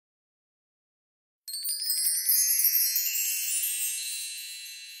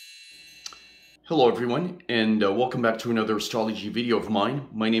Hello everyone, and welcome back to another astrology video of mine.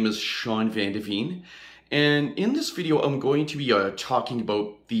 My name is Sean Van Deveen, and in this video I'm going to be talking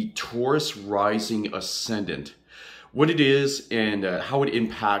about the Taurus Rising Ascendant, what it is and how it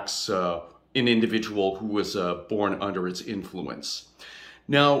impacts an individual who was born under its influence.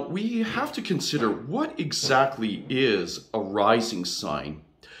 Now, we have to consider what exactly is a rising sign.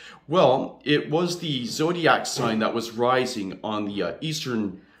 Well, it was the zodiac sign that was rising on the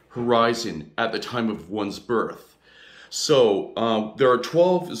eastern horizon at the time of one's birth. So there are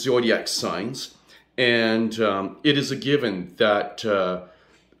 12 zodiac signs, and it is a given that a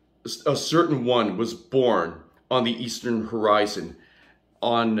certain one was born on the eastern horizon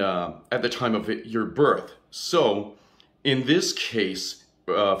at the time of your birth. So in this case,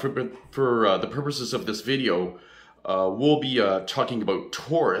 for the purposes of this video, we'll be talking about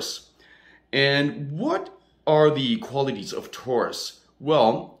Taurus. And what are the qualities of Taurus?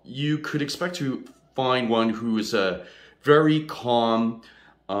 Well, you could expect to find one who is very calm,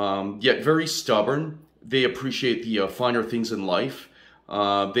 yet very stubborn. They appreciate the finer things in life.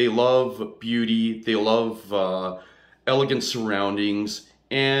 They love beauty. They love elegant surroundings.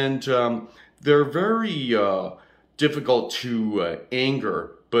 And they're very difficult to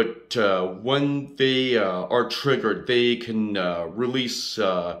anger. But when they are triggered, they can release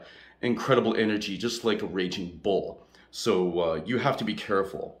incredible energy, just like a raging bull. So you have to be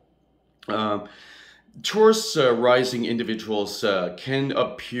careful. Taurus rising individuals can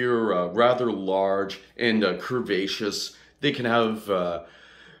appear rather large and curvaceous. They can have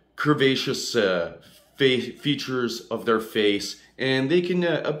curvaceous features of their face, and they can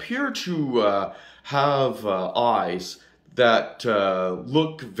appear to have eyes that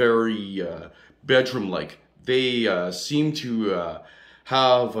look very bedroom-like. They seem to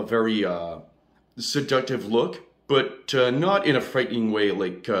have a very seductive look, but not in a frightening way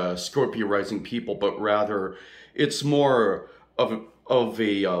like Scorpio rising people, but rather it's more of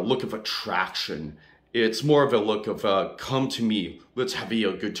a look of attraction. It's more of a look of come to me, let's have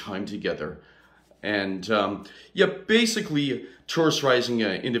a good time together. And yeah, basically Taurus rising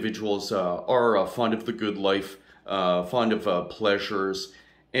individuals are fond of the good life, fond of pleasures.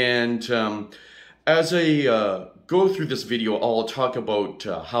 And as I go through this video, I'll talk about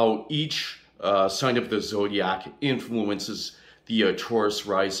how each sign of the zodiac influences the Taurus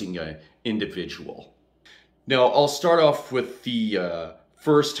rising individual. Now, I'll start off with the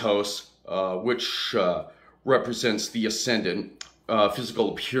first house, which represents the ascendant,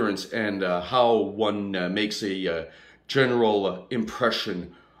 physical appearance, and how one makes a general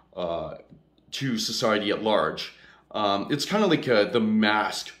impression to society at large. It's kind of like the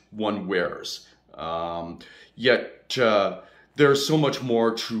mask one wears. Yet there's so much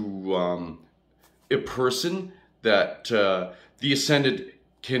more to a person that the ascendant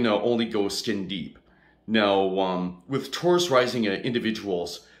can only go skin deep. Now, with Taurus rising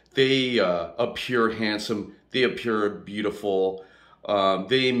individuals, they appear handsome, they appear beautiful.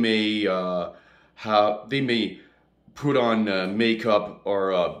 They may put on makeup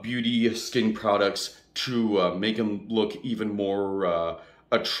or beauty skin products to make them look even more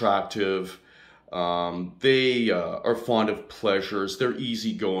attractive. They are fond of pleasures. They're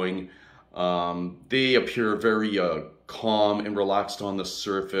easygoing. They appear very calm and relaxed on the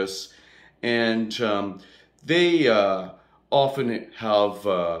surface, and they often have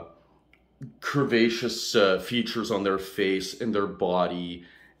curvaceous features on their face and their body,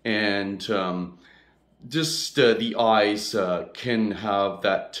 and just the eyes can have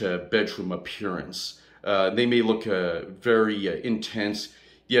that bedroom appearance. They may look very intense,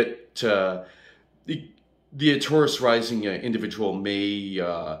 yet the Taurus rising individual may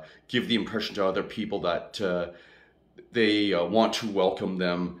give the impression to other people that they want to welcome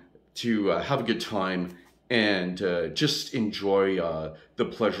them, to have a good time, and just enjoy the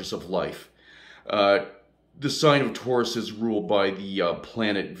pleasures of life. The sign of Taurus is ruled by the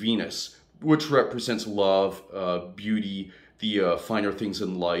planet Venus, which represents love, beauty, the finer things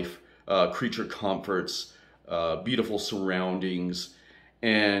in life, creature comforts, beautiful surroundings,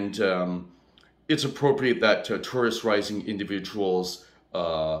 and it's appropriate that Taurus rising individuals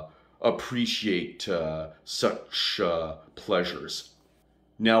appreciate such pleasures.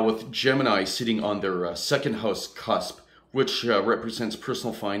 Now, with Gemini sitting on their second house cusp, which represents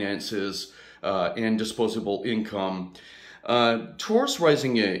personal finances and disposable income, Taurus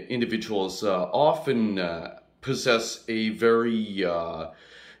rising individuals often possess a very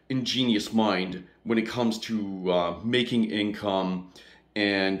ingenious mind when it comes to making income,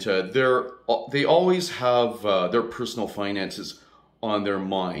 and they always have their personal finances on their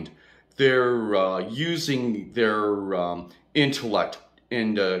mind. They're using their intellect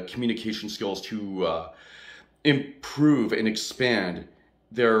and communication skills to improve and expand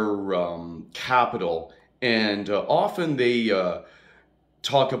their capital. And often they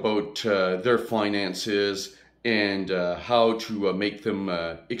talk about their finances and how to make them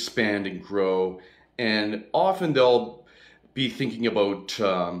expand and grow. And often they'll be thinking about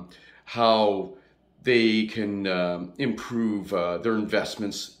how they can improve their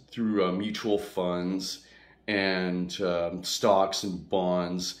investments through mutual funds and stocks and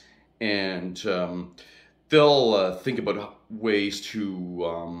bonds. And they'll think about ways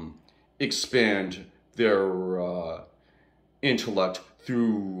to expand their intellect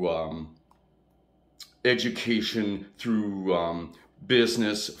through education, through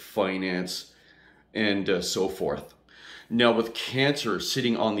business, finance, and so forth. Now, with Cancer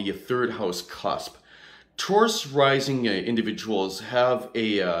sitting on the third house cusp, Taurus rising individuals have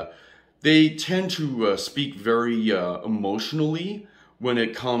they tend to speak very emotionally when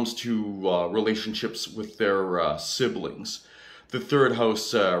it comes to relationships with their siblings. The third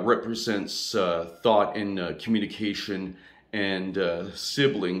house represents thought and communication and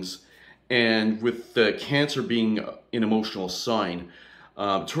siblings. And with Cancer being an emotional sign,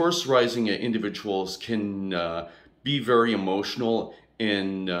 Taurus rising individuals can be very emotional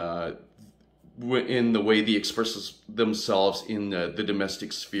in the way they express themselves in the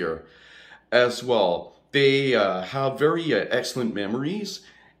domestic sphere as well. They have very excellent memories,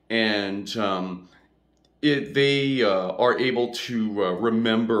 and they are able to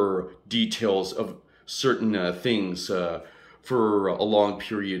remember details of certain things for a long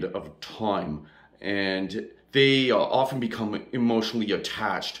period of time. And they often become emotionally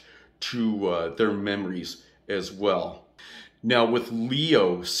attached to their memories as well. Now, with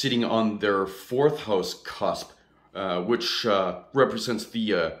Leo sitting on their fourth house cusp, which represents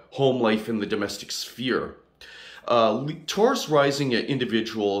the home life in the domestic sphere, Taurus rising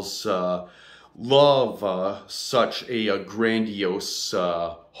individuals love such a grandiose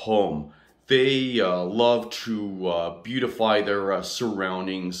home. They love to beautify their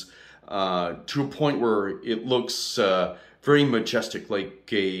surroundings to a point where it looks very majestic,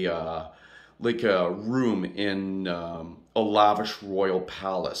 like a room in a lavish royal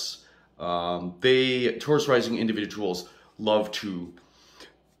palace. Taurus rising individuals love to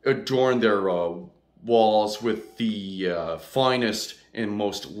adorn their walls with the finest and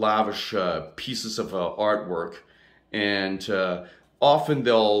most lavish pieces of artwork, and often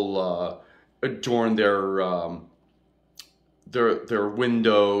they'll adorn their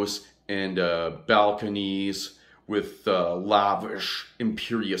windows and balconies with lavish,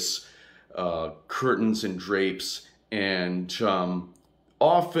 imperious curtains and drapes, and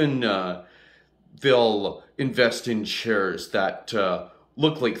often they'll invest in chairs that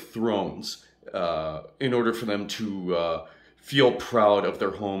look like thrones in order for them to feel proud of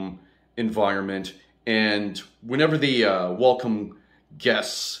their home environment. And whenever they welcome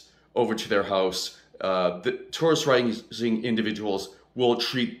guests over to their house, the Taurus rising individuals will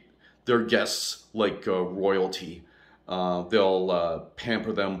treat their guests like royalty. They'll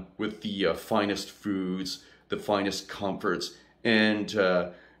pamper them with the finest foods, the finest comforts, and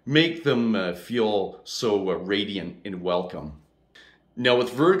make them feel so radiant and welcome. Now,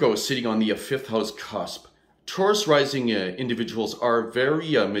 with Virgo sitting on the fifth house cusp, Taurus rising individuals are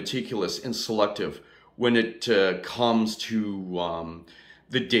very meticulous and selective when it comes to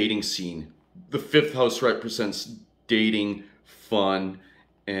the dating scene. The fifth house represents dating, fun,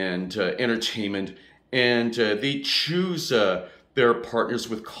 and entertainment, and they choose their partners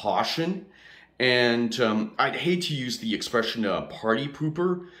with caution. And I'd hate to use the expression party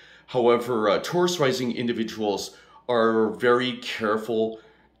pooper. However, Taurus rising individuals are very careful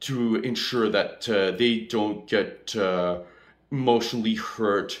to ensure that they don't get emotionally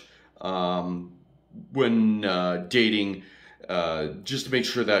hurt when dating, just to make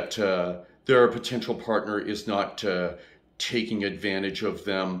sure that their potential partner is not taking advantage of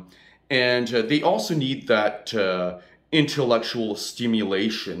them. And they also need that intellectual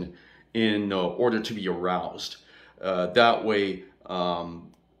stimulation in order to be aroused. That way,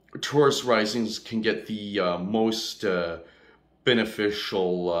 Taurus risings can get the most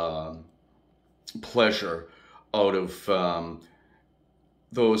beneficial pleasure out of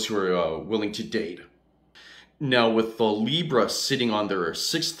those who are willing to date. Now, with the Libra sitting on their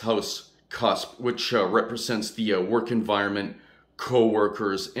sixth house cusp, which represents the work environment,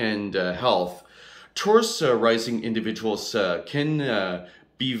 co-workers, and health, Taurus rising individuals can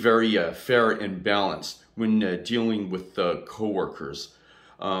be very fair and balanced when dealing with co-workers.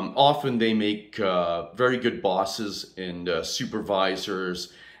 Often they make very good bosses and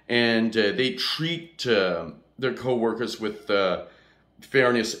supervisors, and they treat their co-workers with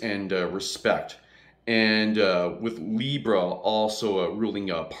fairness and respect. And with Libra also ruling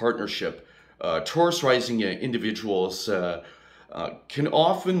a partnership, Taurus rising individuals can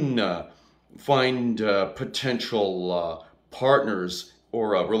often find potential partners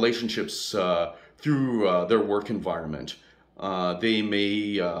or relationships through their work environment. They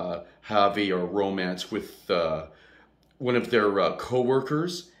may have a romance with one of their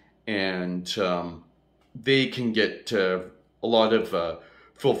co-workers, and they can get a lot of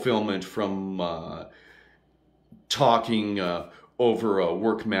fulfillment from talking over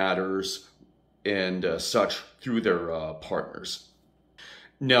work matters and such through their partners.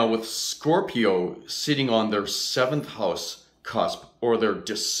 Now, with Scorpio sitting on their 7th house cusp or their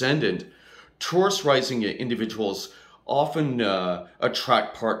descendant, Taurus rising individuals often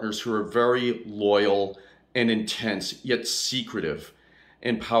attract partners who are very loyal and intense, yet secretive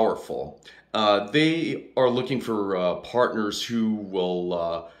and powerful. They are looking for partners who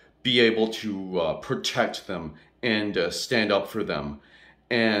will be able to protect them and stand up for them.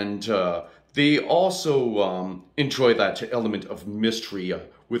 And they also enjoy that element of mystery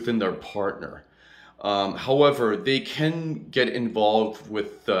within their partner. However, they can get involved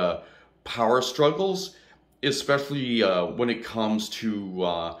with power struggles, especially when it comes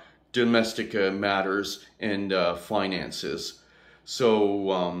to domestic matters and finances.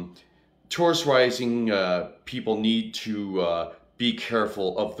 So Taurus rising people need to be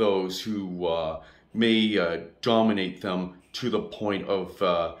careful of those who may dominate them to the point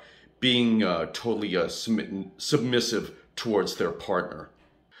of being totally submissive towards their partner.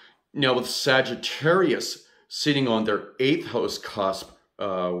 Now, with Sagittarius sitting on their 8th house cusp,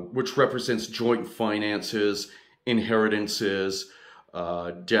 which represents joint finances, inheritances,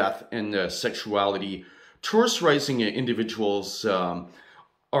 death, and sexuality, Taurus rising individuals are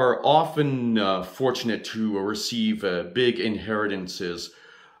often fortunate to receive big inheritances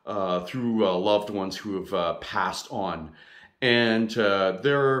through loved ones who have passed on. And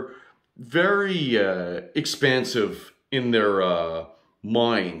they're very expansive in their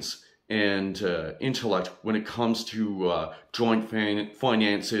minds and intellect when it comes to joint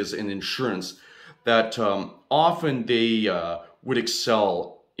finances and insurance, that often they would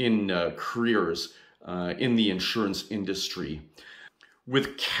excel in careers in the insurance industry.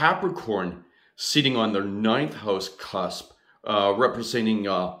 With Capricorn sitting on their 9th house cusp, representing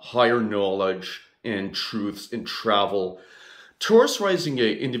higher knowledge and truths and travel, Taurus rising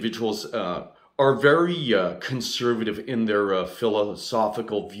individuals are very conservative in their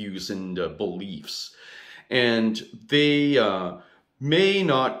philosophical views and beliefs. And they may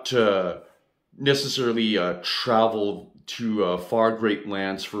not necessarily travel to far great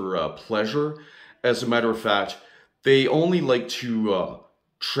lands for pleasure. As a matter of fact, they only like to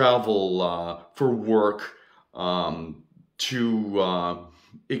travel for work, to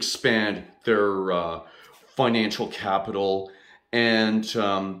expand their financial capital, and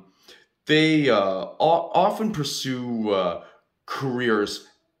they often pursue careers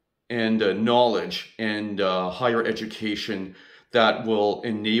and knowledge and higher education that will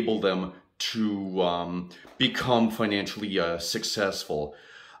enable them to become financially successful.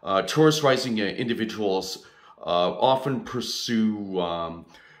 Taurus rising individuals often pursue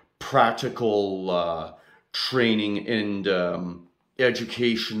practical training and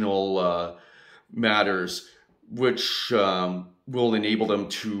educational matters, which will enable them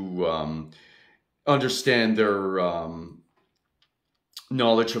to understand their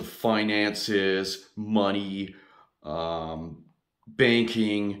knowledge of finances, money,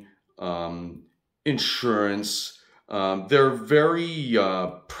 banking, insurance. They're very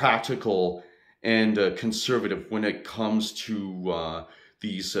practical and conservative when it comes to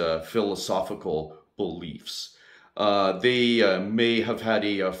these philosophical beliefs. They may have had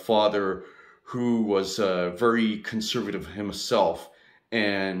a father who was very conservative himself,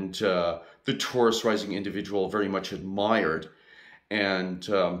 and the Taurus rising individual very much admired. And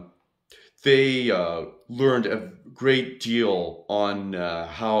they learned a great deal on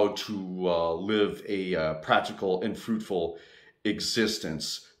how to live a practical and fruitful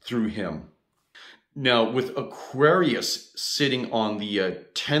existence through him. Now, with Aquarius sitting on the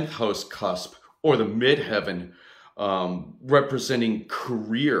 10th house cusp, or the midheaven, representing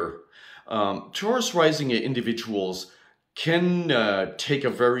career, Taurus rising individuals can take a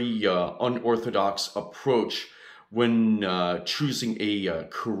very unorthodox approach when choosing a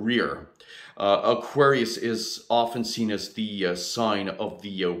career. Aquarius is often seen as the sign of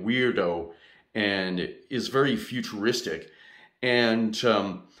the weirdo and is very futuristic. And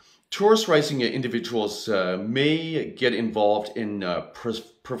Taurus rising individuals may get involved in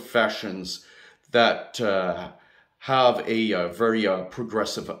professions that have a very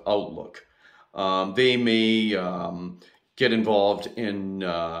progressive outlook. They may get involved in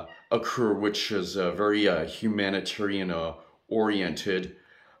a career which is very humanitarian oriented.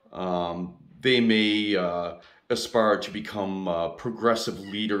 They may aspire to become progressive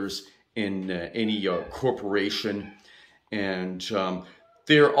leaders in any corporation, and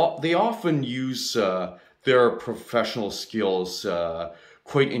they often use their professional skills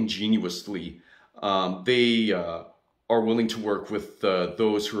quite ingeniously. They are willing to work with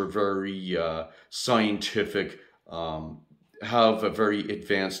those who are very scientific, have a very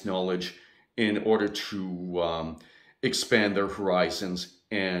advanced knowledge in order to expand their horizons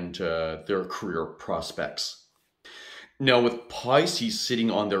and their career prospects. Now, with Pisces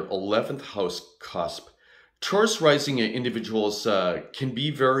sitting on their 11th house cusp, Taurus rising individuals can be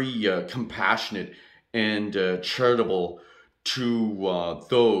very compassionate and charitable to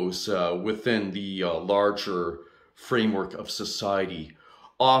those within the larger framework of society.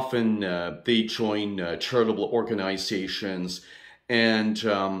 Often they join charitable organizations, and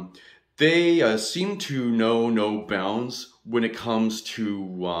they seem to know no bounds when it comes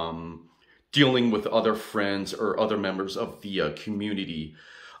to dealing with other friends or other members of the community.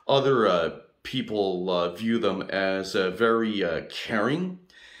 Other people view them as very caring,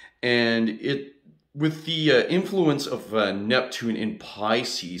 and with the influence of Neptune in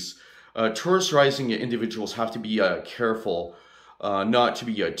Pisces, Taurus rising individuals have to be careful not to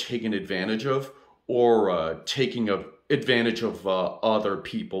be taken advantage of or taking advantage of other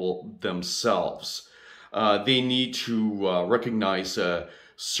people themselves. They need to recognize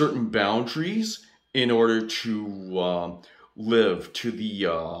certain boundaries in order to live to the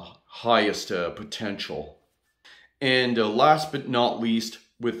highest potential. And last but not least,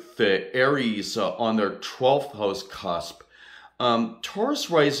 with the Aries on their 12th house cusp, Taurus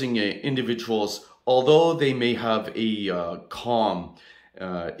rising individuals, although they may have a calm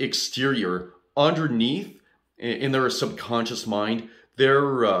exterior, underneath in their subconscious mind,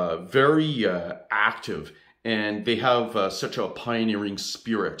 they're very active, and they have such a pioneering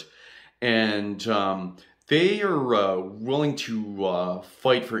spirit, and they are willing to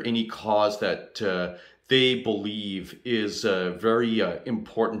fight for any cause that they believe is very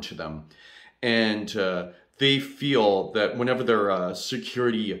important to them. And they feel that whenever their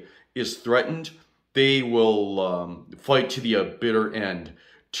security is threatened, they will fight to the bitter end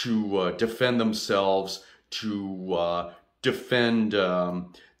to defend themselves, to defend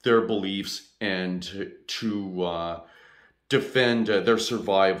their beliefs, and to defend their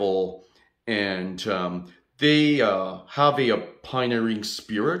survival. And they have a pioneering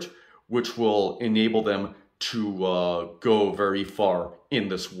spirit which will enable them to go very far in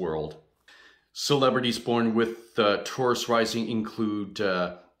this world. Celebrities born with Taurus rising include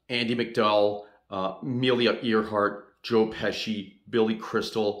Andie MacDowell, Amelia Earhart, Joe Pesci, Billy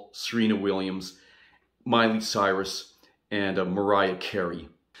Crystal, Serena Williams, Miley Cyrus, and Mariah Carey.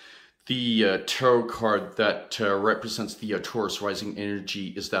 The tarot card that represents the Taurus rising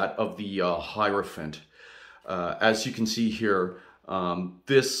energy is that of the Hierophant. As you can see here,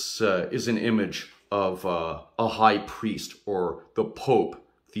 this is an image of a high priest, or the Pope.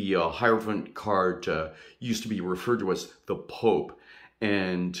 The Hierophant card used to be referred to as the Pope,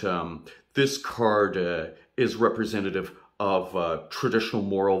 and this card is representative of traditional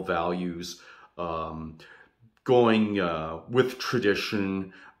moral values, going with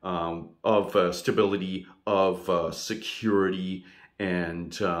tradition, of stability, of security,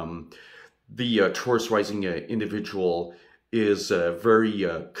 and the Taurus rising individual is very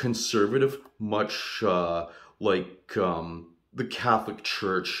conservative, much like the Catholic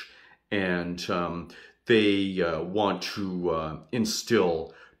Church, and they want to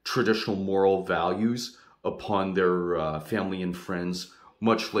instill traditional moral values upon their family and friends,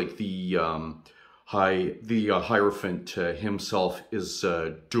 much like the Hierophant himself is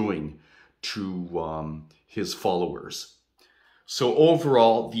doing to his followers. So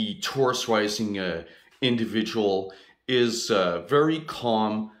overall, the Taurus rising individual is very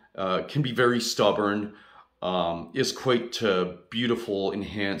calm, can be very stubborn, is quite beautiful and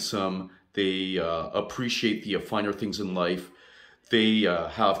handsome. They appreciate the finer things in life. They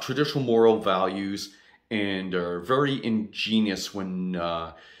have traditional moral values and are very ingenious when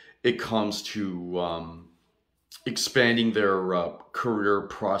it comes to expanding their career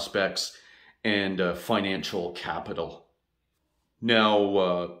prospects and financial capital.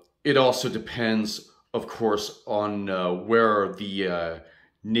 Now, it also depends, of course, on where the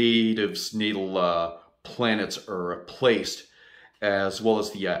native's natal planets are placed, as well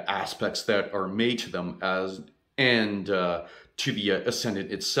as the aspects that are made to them and to the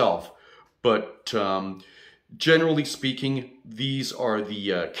ascendant itself. But Generally speaking, these are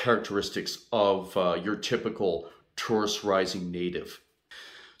the characteristics of your typical Taurus rising native.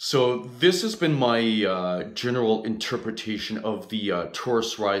 So this has been my general interpretation of the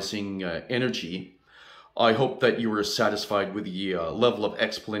Taurus rising energy. I hope that you were satisfied with the level of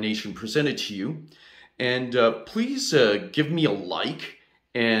explanation presented to you. And please give me a like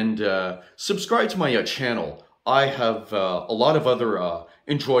and subscribe to my channel. I have a lot of other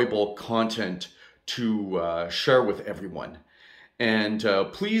enjoyable content to share with everyone. And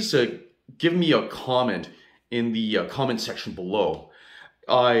please give me a comment in the comment section below.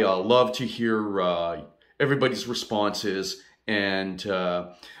 I love to hear everybody's responses, and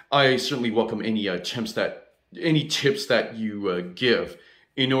I certainly welcome any tips that you give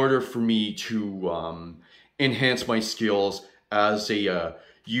in order for me to enhance my skills as a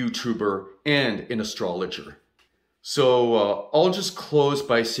YouTuber and an astrologer. So I'll just close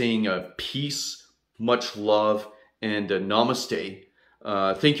by saying peace, much love, and namaste.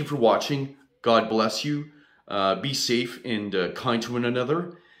 Thank you for watching. God bless you. Be safe and kind to one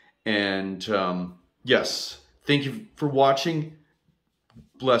another. And yes, thank you for watching.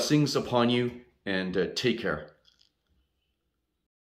 Blessings upon you, and take care.